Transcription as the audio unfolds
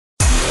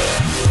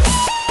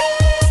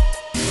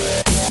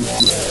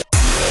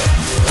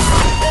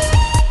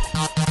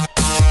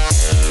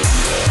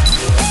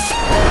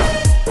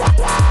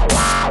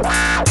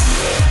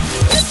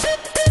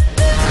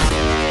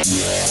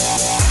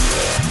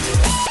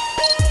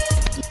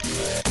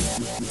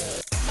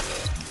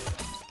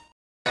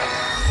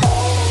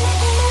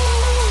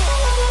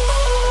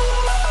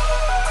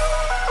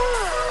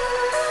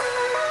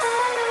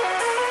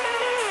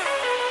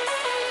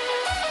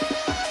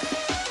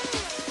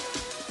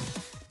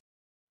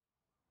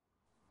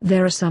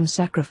There are some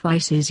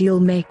sacrifices you'll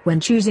make when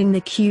choosing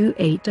the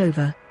Q8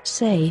 over,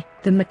 say,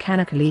 the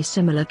mechanically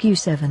similar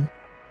Q7.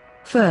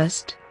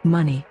 First,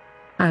 money.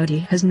 Audi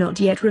has not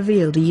yet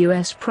revealed a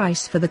US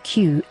price for the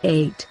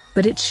Q8,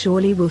 but it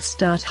surely will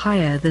start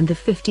higher than the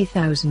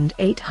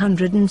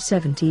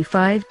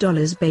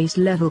 $50,875 base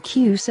level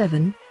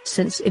Q7,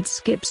 since it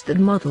skips that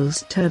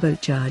model's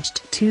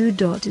turbocharged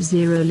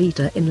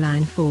 2.0-liter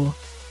inline 4.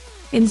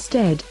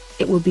 Instead,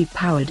 it will be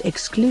powered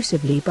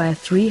exclusively by a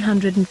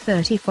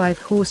 335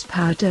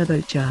 horsepower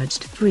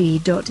turbocharged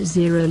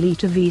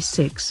 3.0-liter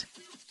V6.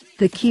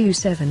 The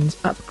Q7's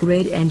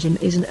upgrade engine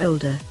is an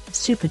older,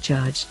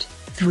 supercharged,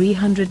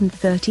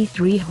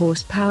 333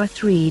 horsepower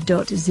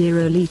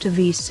 3.0-liter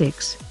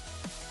V6.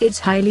 It's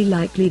highly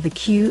likely the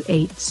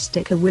Q8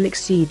 sticker will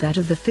exceed that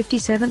of the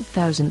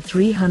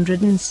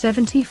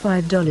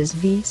 $57,375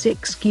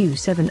 V6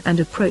 Q7 and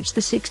approach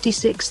the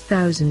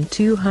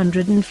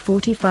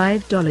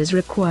 $66,245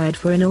 required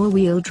for an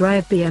all-wheel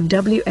drive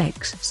BMW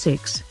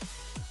X6.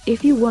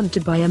 If you want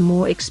to buy a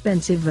more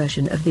expensive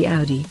version of the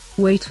Audi,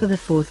 wait for the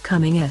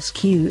forthcoming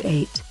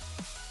SQ8.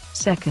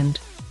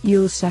 Second,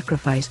 you'll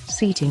sacrifice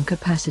seating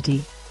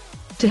capacity.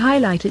 To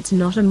highlight its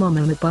not a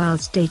monomobile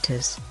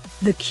status,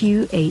 the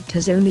Q8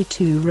 has only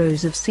 2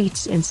 rows of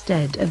seats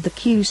instead of the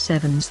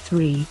Q7's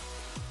 3.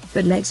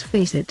 But let's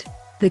face it,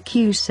 the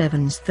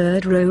Q7's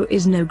third row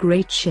is no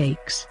great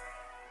shakes.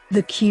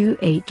 The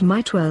Q8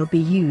 might well be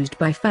used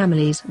by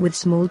families with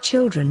small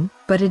children,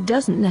 but it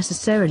doesn't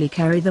necessarily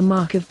carry the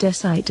mark of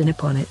Desitin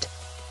upon it.